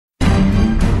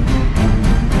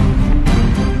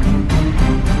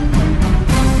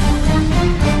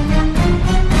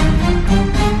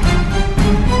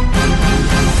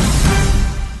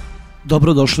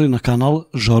Dobrodošli na kanal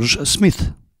George Smith.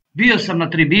 Bio sam na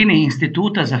tribini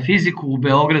Instituta za fiziku u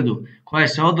Beogradu, koja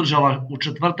se održala u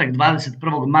četvrtak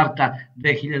 21. marta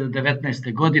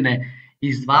 2019. godine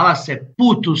i zvala se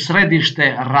Put u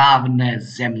središte ravne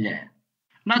Zemlje.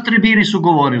 Na tribini su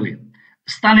govorili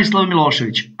Stanislav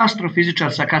Milošević,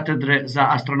 astrofizičar sa katedre za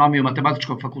astronomiju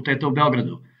Matematičkog fakulteta u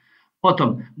Beogradu,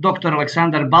 potom dr.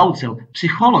 Aleksandar Baucel,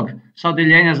 psiholog sa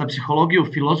odeljenja za psihologiju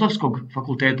Filozofskog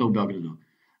fakulteta u Beogradu,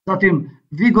 zatim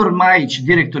Vigor Majić,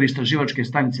 direktor istraživačke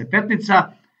stanice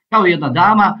Petnica, kao jedna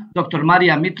dama, dr.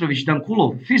 Marija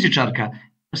Mitrović-Dankulov, fizičarka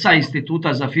sa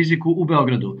Instituta za fiziku u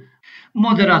Beogradu.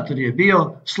 Moderator je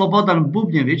bio Slobodan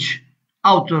Bubnjević,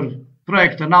 autor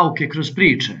projekta nauke kroz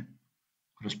priče.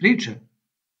 Kroz priče?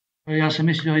 Ja sam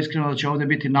mislio iskreno da će ovdje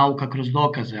biti nauka kroz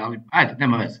dokaze, ali ajde,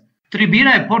 nema veze.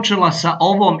 Tribina je počela sa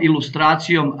ovom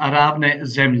ilustracijom ravne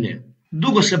Zemlje.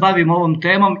 Dugo se bavim ovom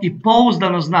temom i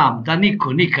pouzdano znam da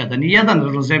niko nikada, ni jedan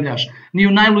ravnozemljaš, ni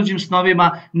u najluđim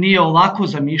snovima nije ovako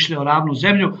zamišljao ravnu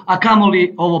Zemlju, a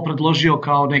kamoli ovo predložio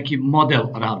kao neki model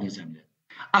ravne Zemlje.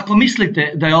 Ako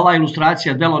mislite da je ova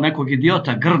ilustracija delo nekog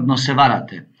idiota, grdno se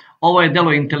varate. Ovo je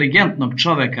delo inteligentnog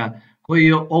čoveka koji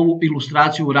je ovu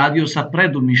ilustraciju uradio sa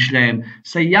predumišljajem,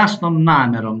 sa jasnom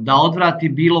namerom da odvrati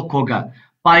bilo koga,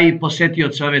 pa i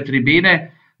posetioce ove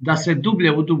tribine, da se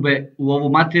dublje udube u ovu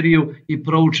materiju i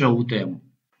prouče ovu temu.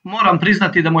 Moram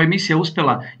priznati da moja emisija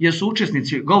uspela jer su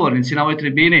učesnici, govornici na ovoj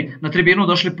tribini, na tribinu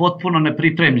došli potpuno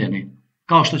nepripremljeni,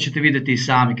 kao što ćete vidjeti i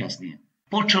sami kasnije.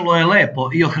 Počelo je lepo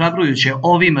i ohrabrujuće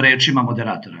ovim rečima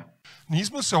moderatora.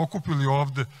 Nismo se okupili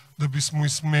ovde da bismo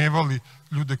ismevali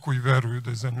ljude koji veruju da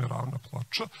je Zemlja ravna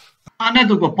ploča. A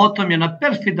nedugo potom je na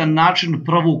perfidan način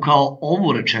provukao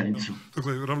ovu rečenicu.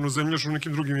 Dakle, ravnozemljaš u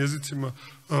nekim drugim jezicima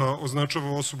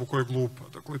označava osobu koja je glupa.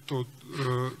 Dakle, to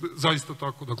zaista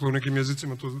tako. Dakle, u nekim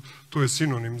jezicima to je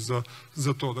sinonim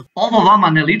za to. Ovo vama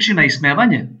ne liči na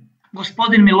ismevanje?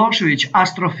 Gospodin Milošević,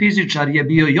 astrofizičar, je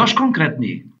bio još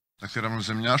konkretniji. Dakle,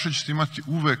 ravnozemljaša ćete imati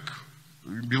uvek,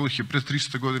 bilo ih je pre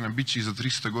 300 godina, bit će i za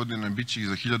 300 godina, bit će i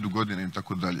za 1000 godina i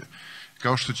tako dalje.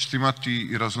 Kao što ćete imati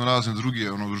i raznorazne druge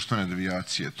društvene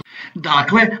devijacije.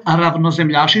 Dakle, a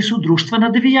ravnozemljaši su društvena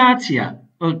devijacija.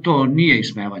 To nije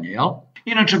ismevanje, jel?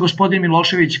 Inače, gospodin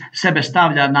Milošević sebe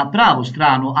stavlja na pravu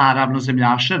stranu, a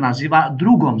ravnozemljaše naziva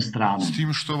drugom stranom. S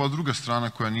tim što ova druga strana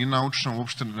koja nije naučna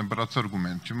uopšte ne barata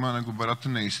argumentima, nego barata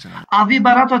neistinama. A vi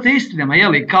baratate istinama,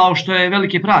 jeli, kao što je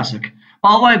veliki prasak. Pa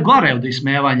ovo je gore od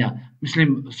ismevanja.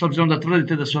 Mislim, s obzirom da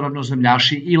tvrdite da su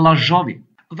ravnozemljaši i lažovi.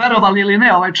 Verovali ili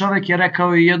ne, ovaj čovjek je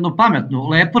rekao i jednu pametnu,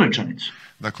 lepu rečenicu.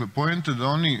 Dakle, pojente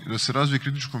da se razvije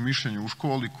kritičko mišljenje u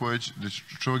školi da će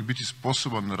čovjek biti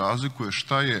sposoban da razlikuje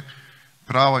šta je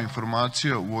prava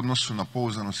informacija u odnosu na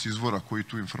pouzdanost izvora koji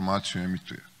tu informaciju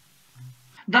emituje.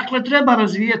 Dakle, treba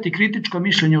razvijati kritičko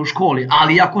mišljenje u školi,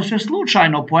 ali ako se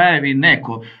slučajno pojavi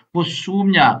neko ko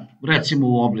sumnja, recimo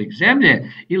u oblik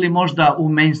Zemlje, ili možda u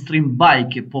mainstream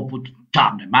bajke poput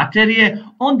tamne materije,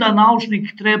 onda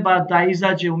naučnik treba da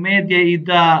izađe u medije i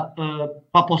da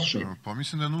poslušaju. Pa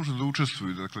mislim da je nužno da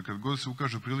učestvuju. Dakle, kad god se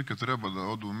ukaže prilika, treba da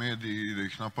odu u mediji i da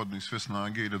ih napadnu iz sve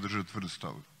snage i da drže tvrd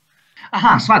stav.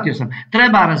 Aha, shvatio sam.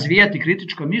 Treba razvijati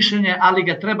kritičko mišljenje, ali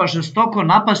ga treba žestoko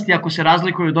napasti ako se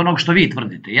razlikuju od onog što vi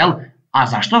tvrdite, jel? A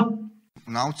zašto?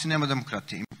 U nauci nema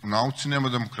demokratije. U nauci nema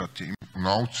demokratije. U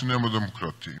nauci nema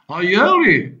demokratije. A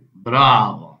jeli?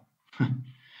 Bravo.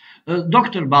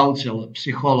 Doktor Baucel,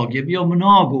 psiholog, je bio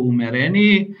mnogo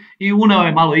umereniji i uneo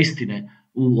je malo istine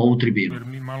u ovu tribinu. Jer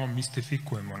mi malo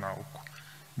mistifikujemo nauku.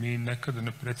 Mi nekada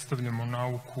ne predstavljamo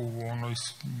nauku u onoj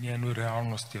njenoj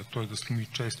realnosti, a to je da smo mi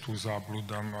često u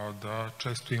zabludama, da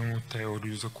često imamo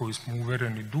teoriju za koju smo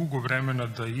uvereni dugo vremena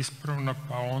da je ispravna,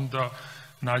 pa onda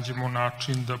nađemo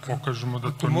način da pokažemo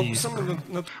da to nije ispravno.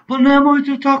 Pa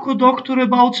nemojte tako, doktore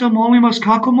Baucel, molim vas,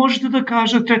 kako možete da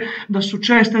kažete da su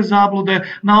česte zablude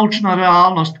naučna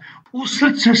realnost? U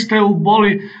srce ste u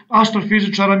boli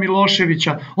astrofizičara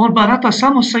Miloševića, on barata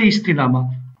samo sa istinama.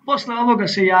 Posle ovoga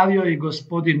se javio i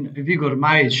gospodin Vigor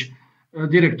Majić,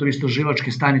 direktor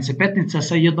istraživačke stanice Petnica,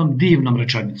 sa jednom divnom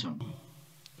rečenicom.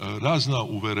 Razna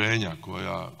uverenja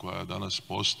koja danas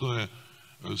postoje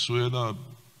su jedna,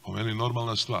 po meni,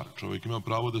 normalna stvar. Čovjek ima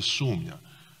pravo da sumnja.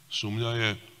 Sumnja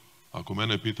je, ako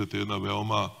mene pitate, jedna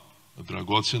veoma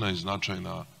dragocena i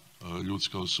značajna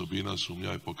ljudska osobina.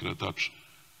 Sumnja je pokretač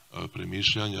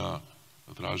premišljanja,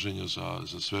 traženja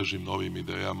za svežim novim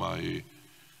idejama i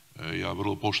ja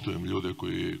vrlo poštujem ljude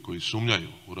koji sumnjaju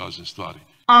u razne stvari.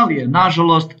 Ali je,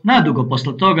 nažalost, nedugo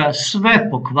posle toga sve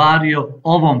pokvario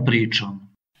ovom pričom.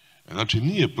 Znači,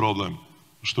 nije problem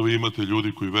što vi imate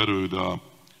ljudi koji veruju da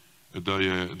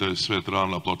da je svet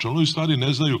ravna ploča. Oni u stvari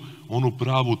ne znaju onu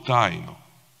pravu tajnu,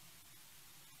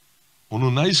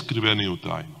 onu najskriveniju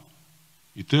tajnu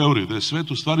i teoriju da je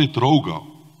svet u stvari trougao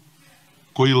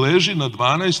koji leži na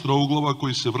 12 trouglova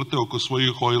koji se vrte oko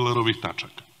svojih Eulerovih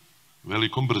tačaka.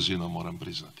 Velikom brzinom, moram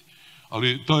priznati.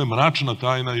 Ali to je mračna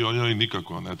tajna i o njoj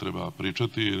nikako ne treba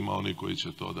pričati, ima oni koji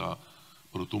će to da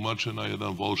protumače na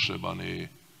jedan volšeban i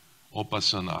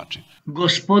opasan način.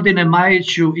 Gospodine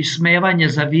Majiću, ismevanje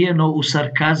zavijeno u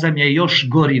sarkazam je još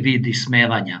gori vid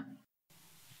ismevanja.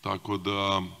 Tako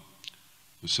da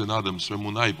se nadam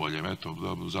svemu najboljem, eto,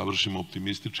 da završimo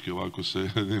optimistički ovako sa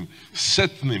jednim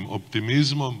setnim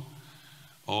optimizmom,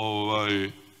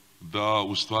 da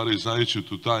u stvari znajući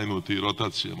tu tajnu tih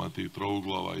rotacijama, tih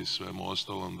trouglova i svemu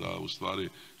ostalom, da u stvari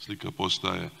slika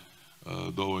postaje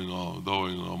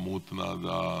dovoljno mutna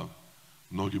da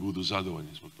mnogi budu zadovoljni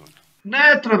zbog toga.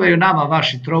 Ne trebaju nama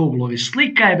vaši trouglovi,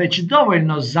 slika je već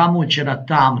dovoljno zamućena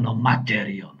tamnom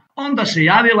materijom. Onda se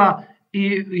javila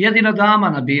i jedina dama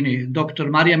na bini, dr.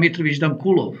 Marija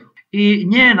Mitrović-Dankulov. I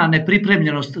njena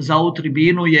nepripremljenost za ovu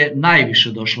tribinu je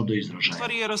najviše došlo do izražaja. U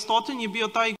stvari, Aristotel je bio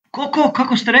taj...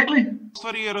 Kako ste rekli? U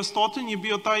stvari, Aristotel je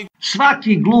bio taj...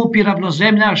 Svaki glupi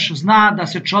ravnozemljaš zna da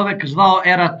se čovek zvao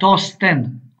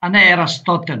Eratosten, a ne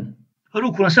Erastoten.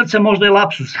 Ruku na srce, možda je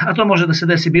lapsus, a to može da se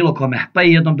desi bilo kome, pa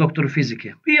i jednom doktoru fizike.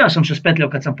 I ja sam se spetljao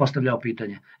kad sam postavljao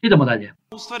pitanje. Idemo dalje.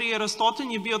 U stvari,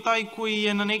 Aristotel je bio taj koji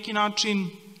je na neki način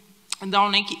dao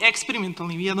neki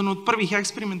eksperimentalni, jedan od prvih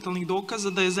eksperimentalnih dokaza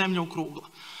da je Zemlja okrugla.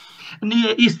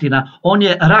 Nije istina, on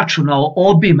je računao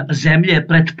obim Zemlje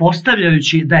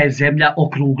pretpostavljajući da je Zemlja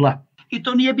okrugla. I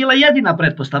to nije bila jedina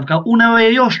pretpostavka, uneo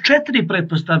je još 4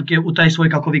 pretpostavke u taj svoj,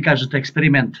 kako vi kažete,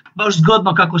 eksperiment. Baš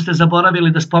zgodno kako ste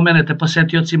zaboravili da spomenete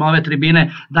posetiocima ove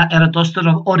tribine da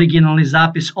Eratostenov originalni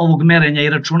zapis ovog merenja i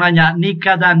računanja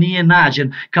nikada nije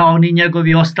nađen, kao ni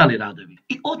njegovi ostali radovi.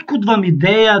 I otkud vam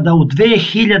ideja da u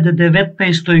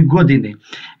 2019. godini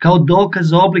kao dokaz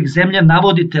za oblik Zemlje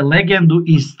navodite legendu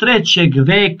iz 3.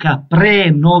 veka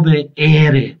pre nove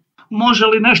ere? Može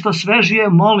li nešto svežije,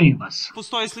 molim vas?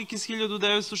 Postoje slike iz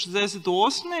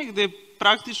 1968. gde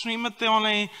praktično imate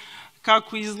onaj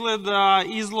kako izgleda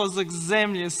izlazak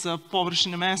Zemlje sa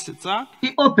površine Meseca. I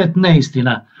opet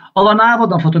neistina. Ova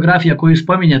navodna fotografija koju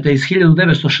spominjate iz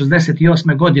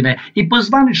 1968. godine i po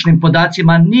zvaničnim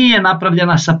podacima nije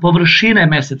napravljena sa površine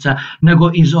Meseca,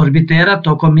 nego iz orbitera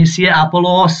tokom misije Apollo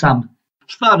 8.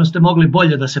 Stvarno ste mogli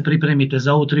bolje da se pripremite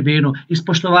za ovu tribinu iz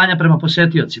poštovanja prema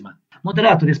posetiocima.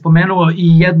 Moderator je spomenuo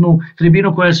i jednu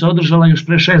tribinu koja se održala još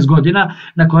pre 6 godina,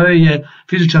 na kojoj je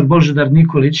fizičar Božidar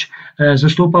Nikolić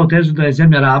zastupao tezu da je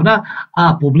Zemlja ravna,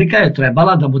 a publika je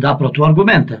trebala da mu da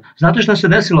protuargumente. Znate šta se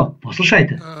desilo?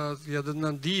 Poslušajte.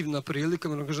 Jedna divna prilika,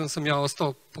 moram kažem sam ja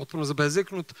ostao potpuno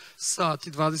zabezeknut, sat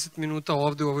i 20 minuta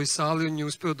ovde u ovoj sali, on je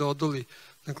uspeo da odoli,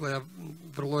 dakle,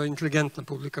 vrlo inteligentna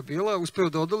publika bila, uspeo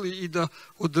da odoli i da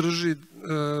održi,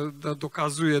 da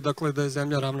dokazuje, dakle, da je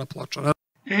Zemlja ravna ploča.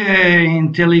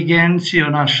 Inteligencijo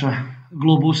naša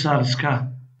globusarska.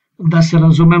 Da se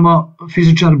razumemo,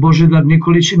 fizičar Božidar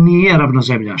Nikolić nije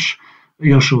ravnozemljaš,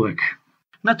 još uvek.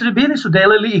 Na tribini su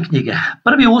delili i knjige.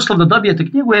 Prvi uslov da dobijete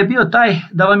knjigu je bio taj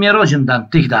da vam je rođendan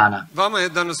tih dana. Vama je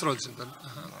danas rođendan.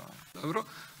 Dobro.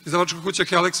 Izdavačka kuća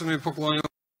Heleksa mi je poklonila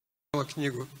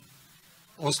knjigu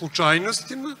o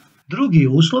slučajnostima. Drugi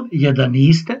uslov je da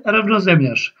niste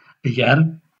ravnozemljaš, jer...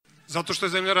 Zato što je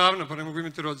Zemlja ravna, pa ne mogu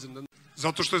imati rođendan.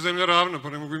 Zato što je Zemlja ravna, pa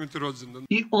ne mogu imati rođendan.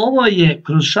 I ovo je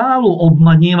kroz šalu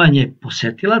obmanjivanje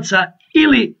posetilaca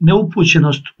ili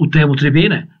neupućenost u temu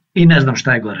tribine. I ne znam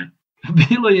šta je gore.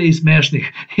 Bilo je i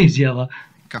smešnih izjava.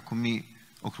 Kako mi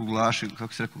okruglaši,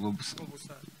 kako se rekao,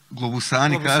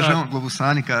 globusani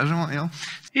kažemo, jel?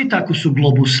 I tako su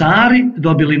globusari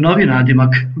dobili novi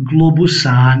nadimak,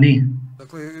 globusani.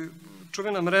 Dakle,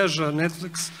 čuvena mreža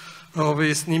Netflix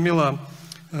je snimila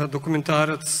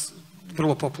dokumentarac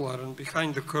vrlo popularan,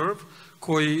 Behind the Curve,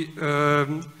 koji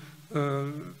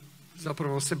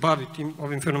zapravo se bavi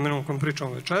ovim fenomenom o kojem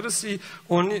pričamo večeras i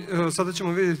sada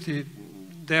ćemo vidjeti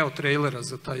deo trailera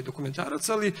za taj dokumentarac,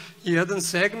 ali i jedan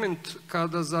segment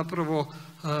kada zapravo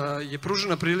je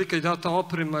pružena prilika i data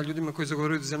oprema ljudima koji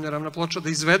zagovaraju da je Zemlja ravna ploča, da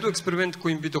izvedu eksperiment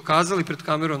kojim bi dokazali pred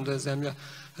kamerom da je Zemlja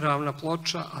ravna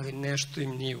ploča, ali nešto im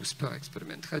nije uspeo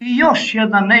eksperiment. I još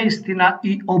jedna neistina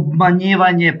i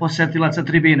obmanjivanje posetilaca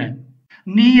tribine.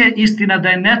 Nije istina da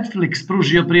je Netflix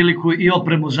pružio priliku i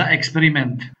opremu za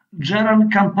eksperiment. Džeran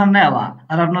Campanella,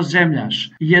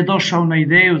 ravnozemljaš, je došao na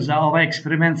ideju za ovaj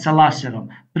eksperiment sa laserom,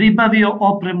 pribavio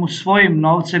opremu svojim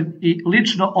novcem i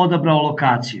lično odabrao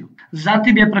lokaciju.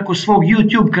 Zatim je preko svog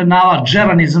YouTube kanala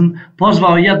Džeranizam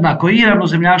pozvao jednako i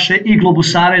ravnozemljaše i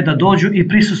globusare da dođu i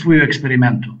prisustvuju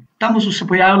eksperimentu. Tamo su se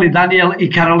pojavili Daniel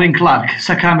i Caroline Clark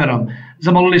sa kamerom.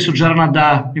 Zamolili su Džerana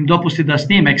da im dopusti da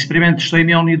snime eksperiment, što im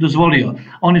je on i dozvolio.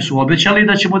 Oni su obećali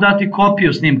da će mu dati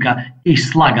kopiju snimka i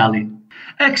slagali.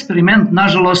 Eksperiment,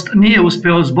 nažalost, nije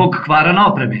uspeo zbog kvara na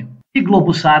opremi. I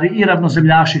globusari i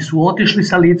ravnozemljaši su otišli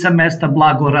sa lica mesta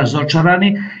blago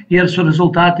razočarani, jer su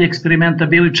rezultati eksperimenta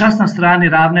bili čas na strani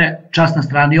ravne, čas na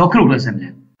strani okrugle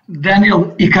zemlje. Daniel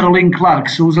i Caroline Clark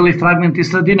su uzeli fragment iz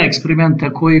sredine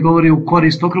eksperimenta koji govori u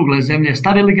korist okrugle zemlje,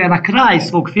 stavili ga na kraj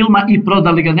svog filma i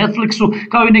prodali ga Netflixu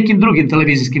kao i nekim drugim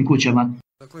televizijskim kućama.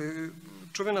 Dakle,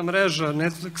 čuvena mreža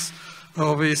Netflix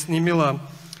je snimila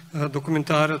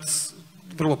dokumentarac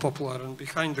vrlo popularan,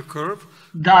 Behind the Curve.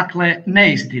 Dakle,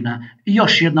 neistina.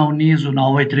 Još jedna u nizu na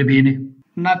ovoj tribini.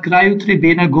 Na kraju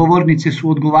tribine govornici su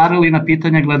odgovarali na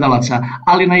pitanja gledalaca,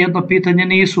 ali na jedno pitanje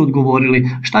nisu odgovorili.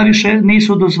 Šta više,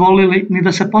 nisu dozvolili ni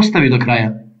da se postavi do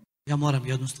kraja. Ja moram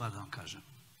jednu stvar da vam kažem.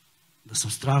 Da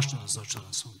sam strašno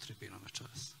razočaran s ovom tribinom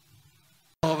večeras.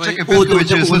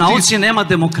 U nauci nema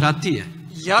demokratije.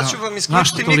 Ja ću vam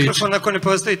isključiti mikrofon ako ne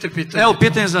postavite pitanje. Evo,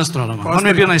 pitanje za astronoma. On mi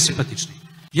je bio najsimpatičniji.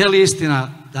 Je li istina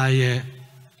da je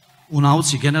u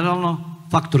nauci generalno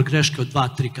faktor greške od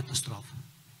 2-3 katastrofa?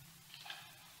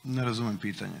 Ne razumem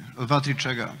pitanje. Od 2-3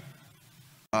 čega?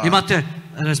 Imate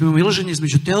razmimoilaženje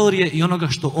između teorije i onoga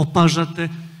što opažate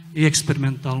i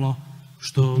eksperimentalno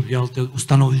što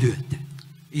ustanovljujete.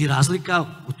 I razlika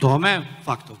u tome,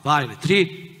 faktor 2 ili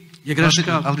 3, je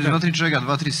greška... Ali 2-3 čega?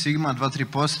 2-3 sigma,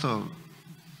 2-3%?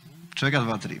 Čega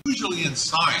 2-3? Usually in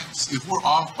science, if we're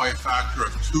off by a factor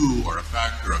of 2 or a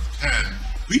factor of 10,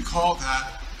 we call that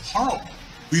horrible.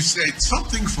 We say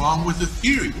something's wrong with the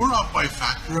theory. We're off by a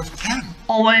factor of 10.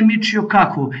 Ovo je Michio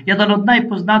Kaku, jedan od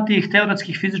najpoznatijih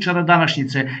teoretskih fizičara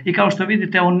današnjice. I kao što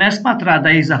vidite, on ne smatra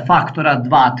da iza faktora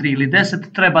 2, 3 ili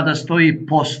 10 treba da stoji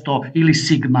posto ili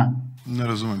sigma. Ne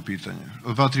razumem pitanje.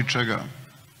 Od 2-3 čega?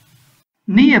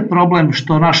 Nije problem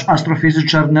što naš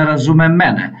astrofizičar ne razume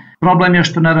mene. Problem je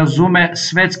što ne razume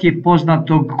svetski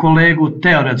poznatog kolegu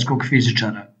teoretskog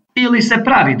fizičara. Ili se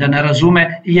pravi da ne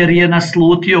razume jer je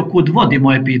naslutio kud vodi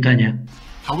moje pitanje.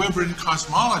 However, in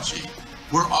cosmology,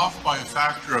 we're off by a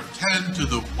factor of 10 to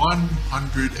the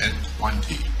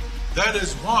 120. That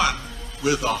is one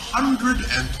with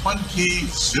 120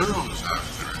 zeros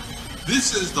after it. This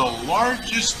is the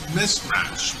largest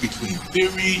mismatch between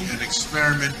theory and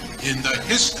experiment in the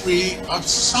history of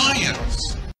science.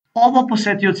 Ovo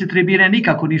posetioci tribine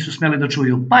nikako nisu smeli da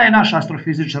čuju, pa je naš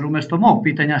astrofizičar umjesto mog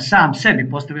pitanja sam sebi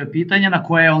postavio pitanje na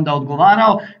koje je onda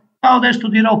odgovarao kao da je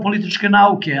studirao političke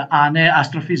nauke, a ne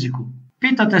astrofiziku.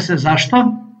 Pitate se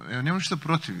zašto? Nemam ništa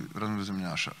protiv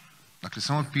ravnozemljaša. Dakle,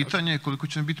 samo pitanje je koliko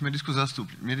će biti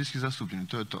medijski zastupljeni,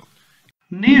 to je to.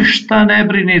 Ništa ne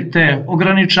brinite,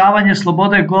 ograničavanje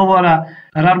slobode govora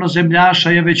ravnozemljaša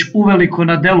je već uveliko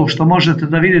na delu, što možete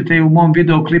da vidite i u mom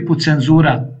videoklipu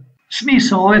Cenzura.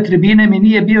 Smisao ove tribine mi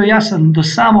nije bio jasan do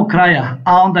samog kraja,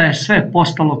 a onda je sve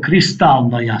postalo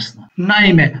kristalno jasno.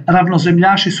 Naime,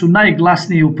 ravnozemljaši su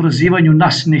najglasniji u prozivanju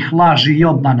nasilnih laži i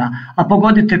obmana, a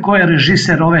pogodite ko je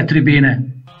režiser ove tribine.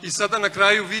 I sada na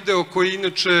kraju video koji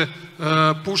inače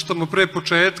puštamo pre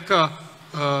početka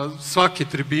svake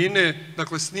tribine,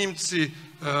 dakle snimci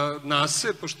NASA,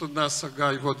 pošto NASA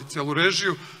Gaj vodi celu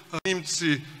režiju,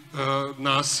 snimci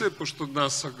NASA, pošto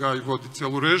NASA Gaj vodi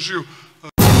celu režiju,